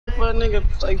a nigga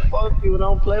say fuck you and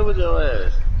don't play with your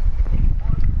ass.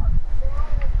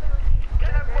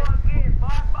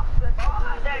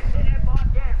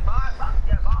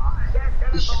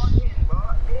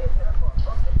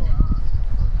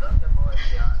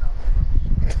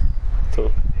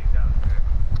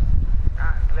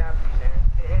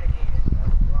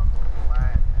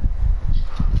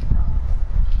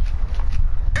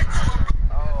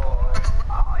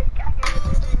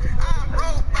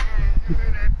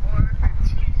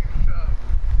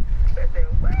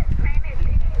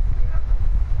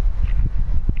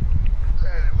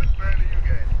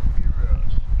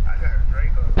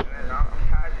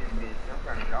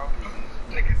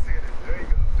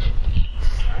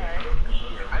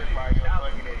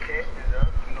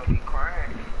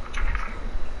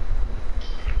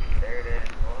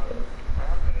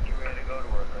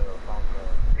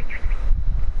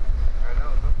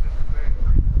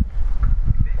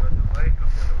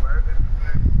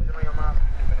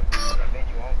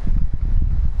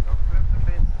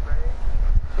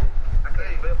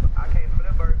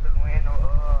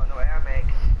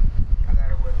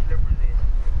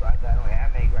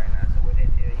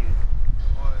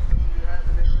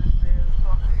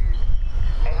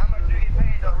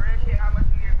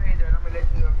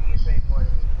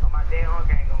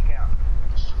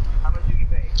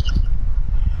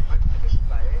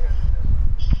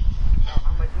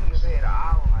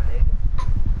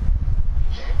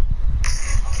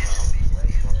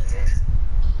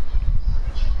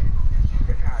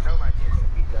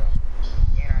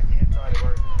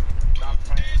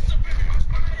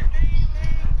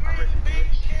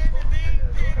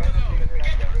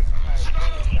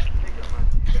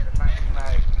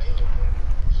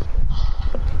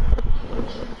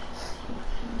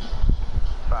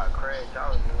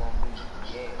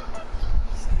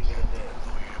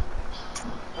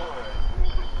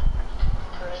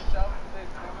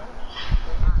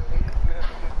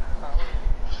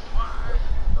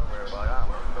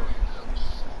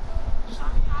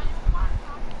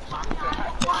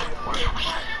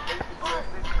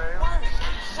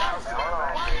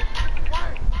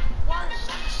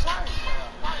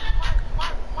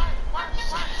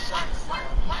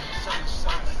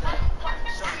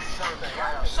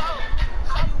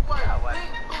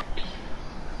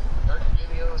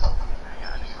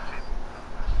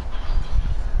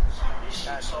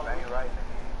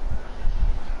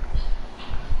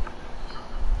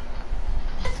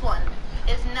 This one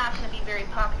is not going to be very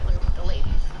popular with the ladies.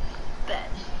 Bet.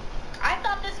 I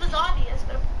thought this was obvious,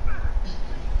 but...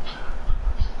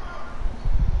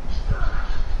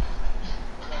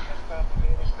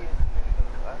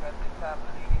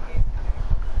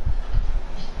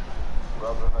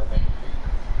 Rubber her nigga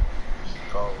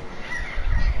feet. Gold.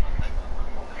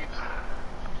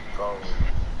 Gold.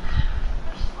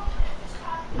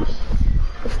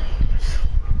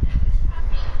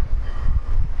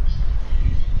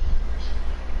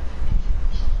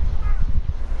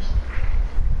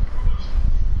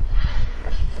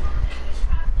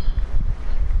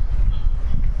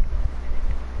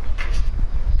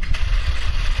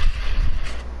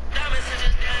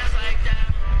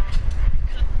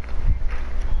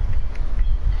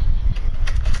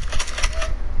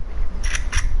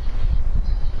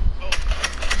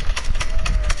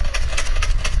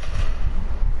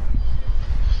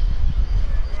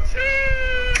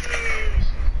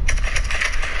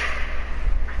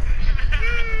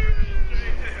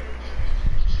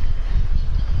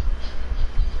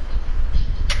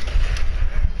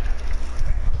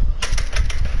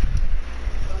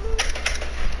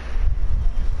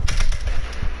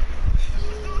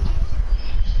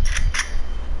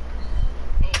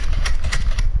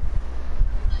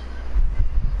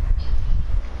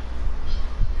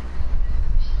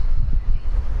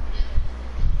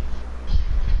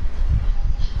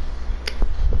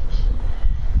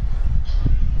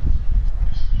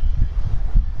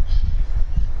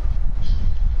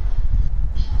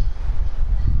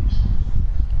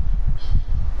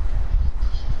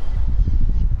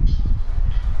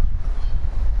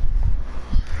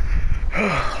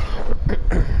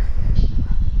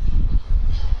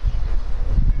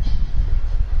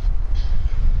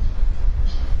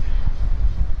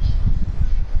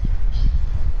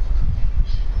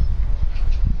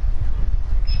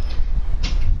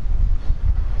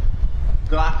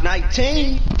 Glock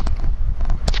 19.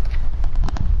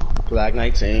 Glock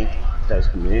 19. That's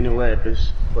convenient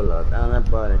weapons. Pull up down that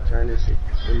button, turn this shit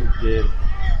really good.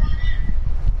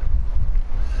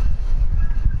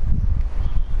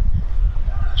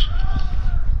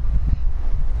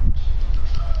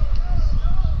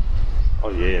 Oh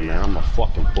yeah, man, I'm a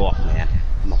fucking buff, man.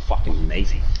 I'm a fucking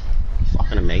amazing.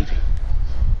 Fucking amazing.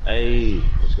 Hey,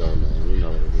 let's go, man. You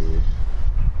know what it is.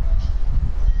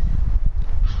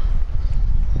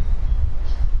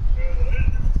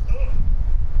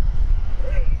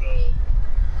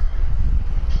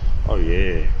 Oh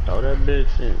yeah, throw that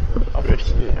bitch in. I'm pretty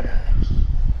sure.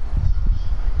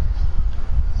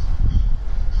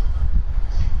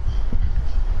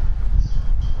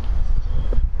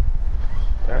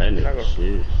 That nigga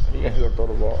shit. He ain't gonna throw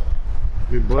the ball.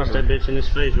 We bust that bitch in his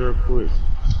face real quick.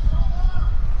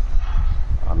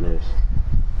 I missed.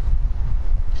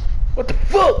 What the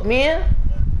fuck, man?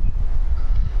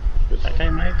 Bitch, I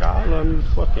can't make all of them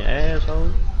fucking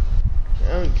assholes.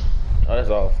 Oh, that's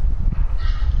off.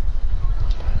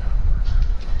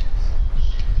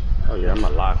 Oh yeah, I'm a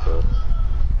lock up.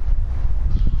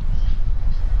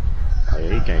 Oh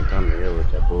yeah, he can't come in here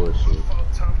with that bullshit.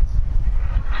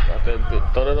 Got that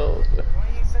bitch. Throw that over.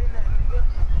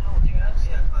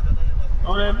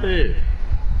 Oh that bitch.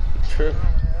 Trip.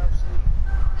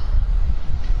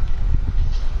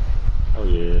 Oh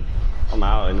yeah, I'm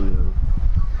out in the middle.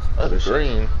 That's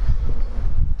green.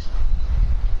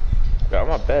 Got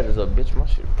my batteries up, bitch. My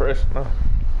shit pressed now.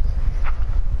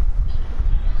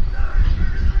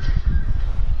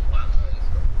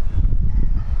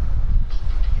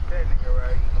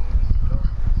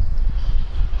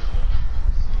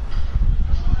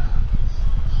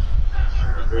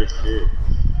 Good shit.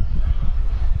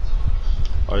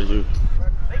 Oh, did you?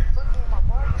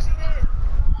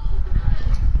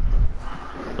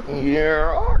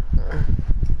 Yeah.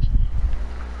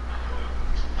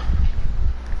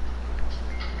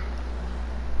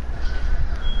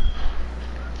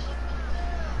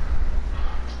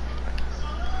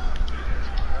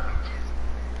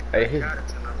 Hey, he.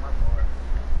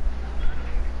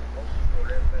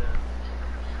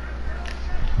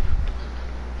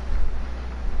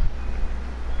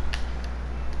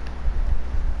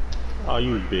 Oh,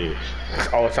 you bitch.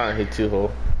 I was trying to hit you,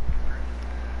 ho.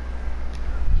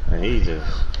 And he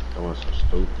just doing some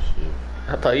stupid shit.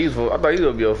 I thought he was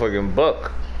gonna be a fucking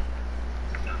buck.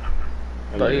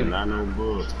 I thought he- not no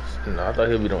bull. No, I thought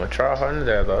he'd be doing try hard in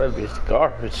there. I thought that bitch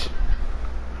garbage.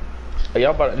 Hey,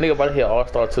 y'all nigga about to hit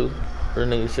All-Star too. Real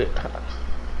nigga shit.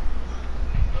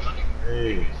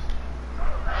 Hey.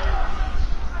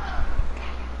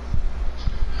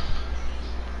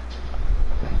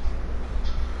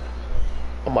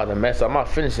 I'm about to mess up my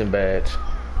finishing badge.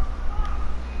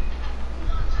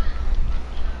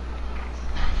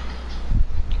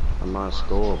 I'm on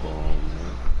scoreboard,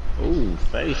 man. Ooh,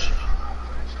 face.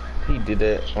 He did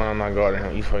that when I'm not guarding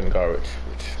him. He's fucking garbage.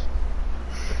 Bitch.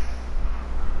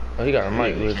 Oh, he got a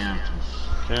mic with.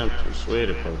 Campton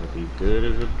sweater supposed to be good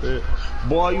as a bitch.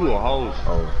 Boy, you a hoe.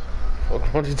 Oh.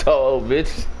 Fuck, what you talking,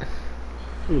 bitch?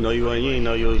 You know you ain't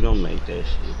know you was gonna make that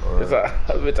shit, bro. It's like,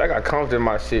 bitch, I got confidence in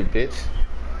my shit, bitch.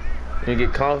 When you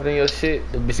get confident in your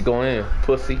shit, the bitch going in,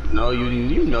 pussy. No,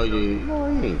 you know you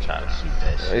ain't try to shoot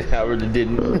that shit. I really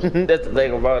didn't. That's the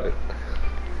thing about it.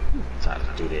 Try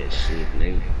to do that shit,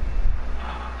 nigga.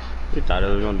 You thought it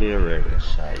was gonna be a regular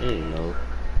shot. You ain't know.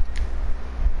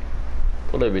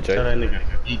 Pull that bitch Tell out. that nigga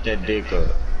eat that dick up.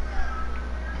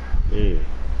 Yeah.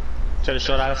 Tell the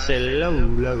short I said low.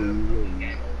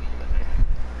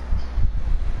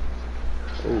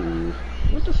 Ooh.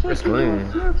 What the fuck It's you green.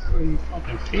 gonna flip for, you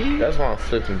fucking pig? That's why I'm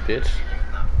flipping, bitch.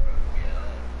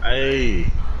 Hey.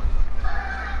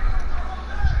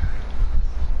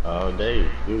 Oh, they,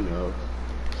 you know.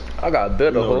 I got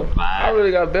better, You know ho. the vibe. I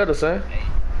really got better, son.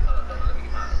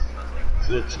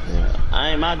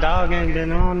 My dog ain't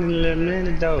been on in a little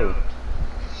minute though.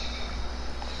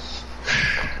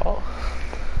 Oh.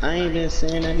 I ain't been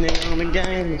seeing that nigga on the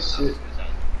game and shit.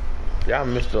 Y'all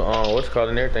missed the, what's it called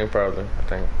and everything, probably, I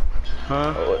think.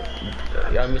 Huh?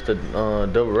 Y'all missed the,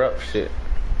 double rep shit.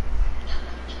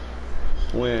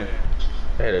 When?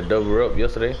 They had a double rep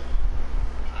yesterday.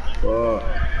 Fuck. I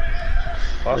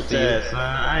What's see that, you. son?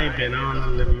 I ain't been on in a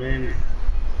little minute.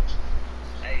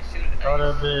 Throw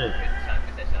that bitch.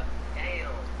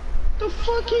 The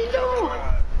fuck he doing?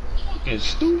 Fucking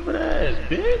stupid ass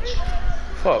bitch.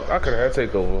 Fuck, I could've had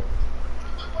takeover.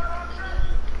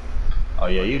 Oh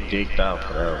yeah, you dicked out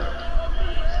for that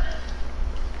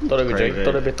one. Throw that bitch, Jake.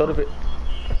 Throw that bitch, throw that bitch.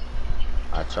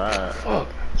 I tried. Fuck.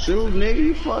 Shoot, nigga,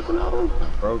 you fucking over.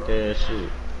 Broke ass shit.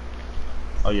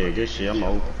 Oh yeah, good shit. I'm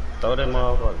over. Throw that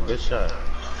motherfucker. Good shot.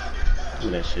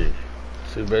 Give me that shit.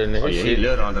 Shit better than Oh his yeah, shit. he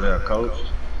lit under there, coach.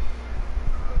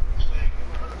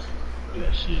 Give me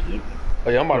that shit, nigga. Oh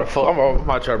yeah, I'm about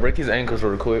to try to break his ankles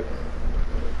real quick.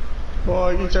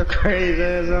 Boy, get your crazy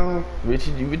ass on.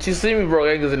 Bitch, you see me broke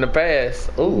ankles in the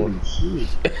past. Ooh. Shit.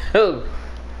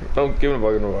 Don't give me the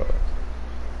ball, no ball.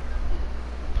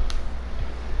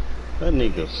 That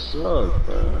nigga suck,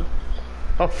 bro.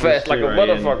 I'm fast like a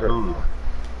motherfucker.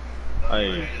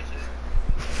 Hey.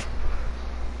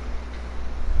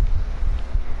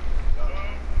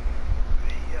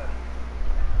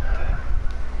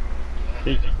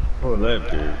 Pull that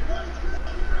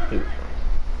dude.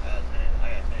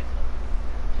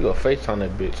 You got face on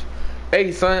that bitch.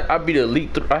 Hey son, I beat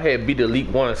elite. I had beat elite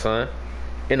 1, son,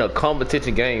 in a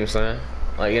competition game, son.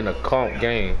 Like in a comp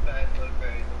game.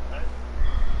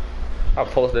 I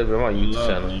posted that on my YouTube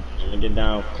channel. Get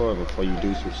down court before you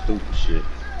do some stupid shit.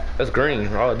 That's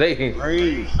green all day.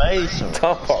 Green face.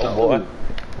 Top off, boy.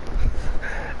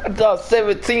 I dropped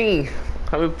 17.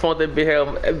 How many points that bitch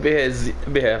had? That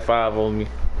bitch had 5 on me.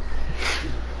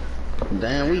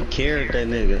 Damn, we carried that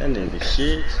nigga. That nigga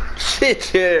shit.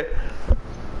 Shit, yeah.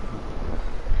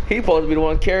 He supposed to be the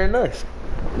one carrying us.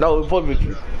 No, he supposed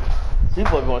to be the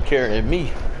one carrying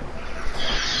me.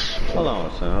 Hold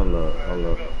on, son. Hold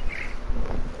up.